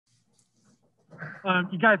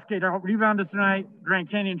You guys get out rebounded tonight. Grand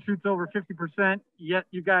Canyon shoots over 50%, yet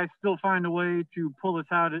you guys still find a way to pull us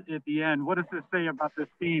out at the end. What does this say about this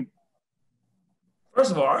team?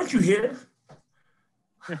 First of all, aren't you here?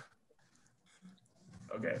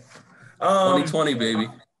 Okay. 2020, baby.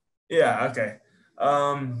 Yeah, okay.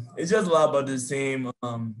 It's just a lot about this team.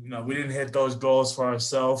 We didn't hit those goals for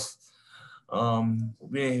ourselves.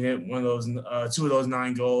 We didn't hit one of those, two of those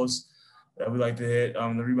 9 goals that we like to hit,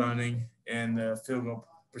 the rebounding and the field goal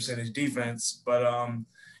percentage defense. But,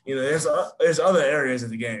 there's other areas of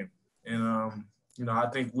the game. And, I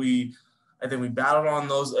think we battled on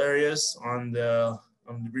those areas on the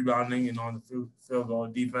rebounding and on the field goal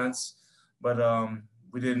defense. But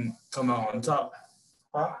we didn't come out on top.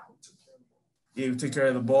 Yeah, we took care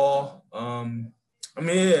of the ball.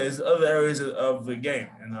 There's other areas of the game.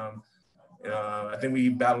 And, I think we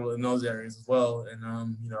battled in those areas as well. And,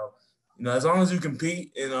 as long as you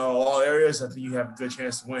compete in all areas, I think you have a good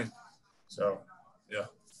chance to win. So, yeah.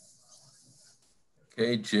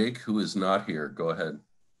 Okay, Jake, who is not here, go ahead.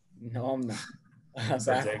 No, I'm not.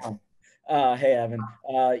 Back on. Hey, Evan.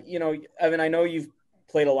 Evan, I know you've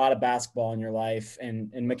played a lot of basketball in your life,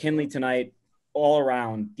 and McKinley tonight, all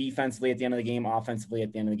around, defensively at the end of the game, offensively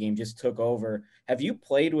at the end of the game, just took over. Have you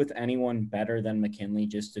played with anyone better than McKinley,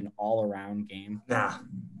 just an all-around game? Nah.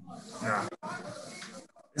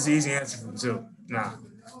 It's the easy answer from two. Nah.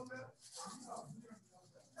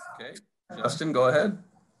 Okay. Justin, go ahead.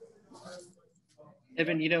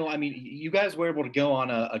 Evan, you guys were able to go on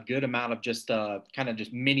a good amount of just kind of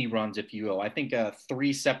just mini runs, if you will. I think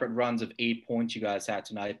 3 separate runs of 8 points you guys had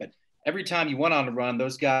tonight. But every time you went on a run,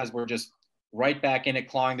 those guys were just right back in it,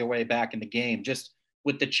 clawing their way back in the game. Just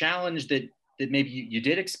with the challenge that maybe you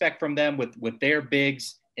did expect from them with their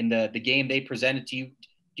bigs in the game they presented to you,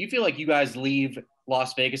 do you feel like you guys leave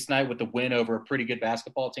Las Vegas tonight with the win over a pretty good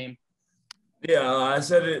basketball team? Yeah, I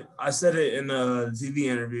said it in a TV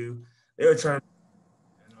interview. They were trying to,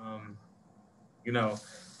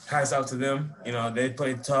 hats out to them. They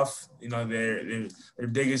played tough. They're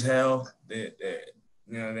big as hell. They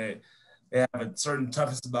have a certain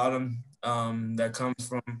toughness about them that comes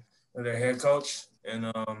from their head coach. And,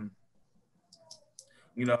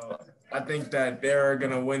 I think that they're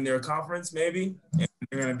going to win their conference maybe, and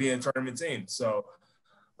they're going to be a tournament team. So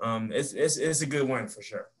it's a good win for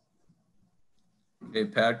sure. Okay,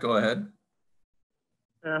 Pat, go ahead.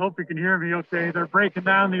 I hope you can hear me okay. They're breaking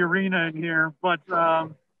down the arena in here. But,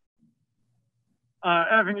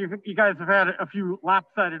 Evan, you guys have had a few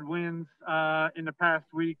lopsided wins in the past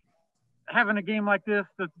week. Having a game like this,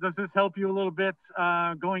 does this help you a little bit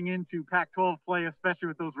going into Pac-12 play, especially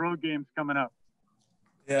with those road games coming up?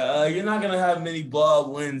 Yeah, you're not going to have many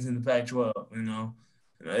blowout wins in the Pac-12,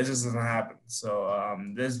 it just doesn't happen. So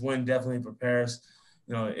this win definitely prepares.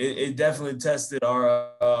 It definitely tested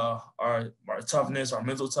our toughness, our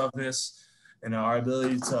mental toughness, and our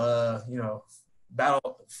ability to,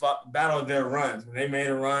 battle their runs. When they made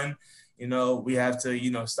a run, we have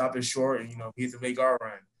to, stop it short, and, we have to make our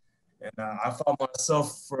run. And I fought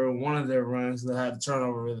myself for one of their runs that had a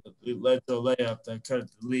turnover that led to a layup that cut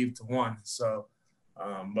the lead to 1. So,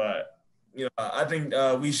 I think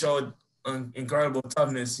we showed incredible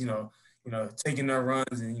toughness, taking their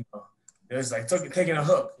runs and, it's like taking a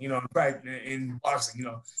hook, in boxing,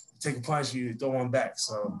 take a punch, you throw one back.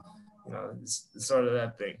 So, it's sort of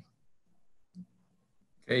that thing.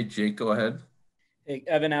 Okay, Jake, go ahead. Hey,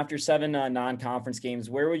 Evan, after 7 non-conference games,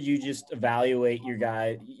 where would you just evaluate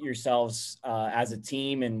yourselves as a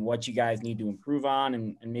team and what you guys need to improve on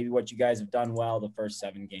and maybe what you guys have done well the first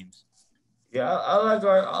 7 games? Yeah, I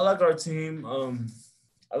like our team.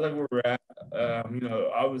 I like where we're at.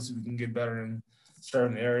 Obviously we can get better in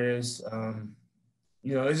certain areas.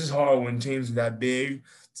 It's just hard when teams are that big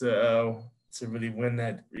to really win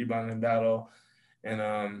that rebounding battle,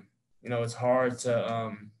 and it's hard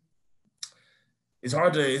to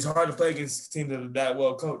play against teams that are that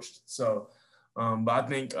well coached. So, but I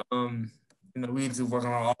think we need to work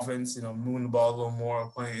on our offense. Moving the ball a little more,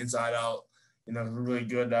 playing inside out. We're really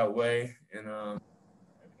good that way, and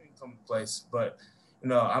everything comes into place. But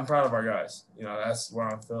I'm proud of our guys. That's where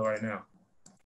I feel right now.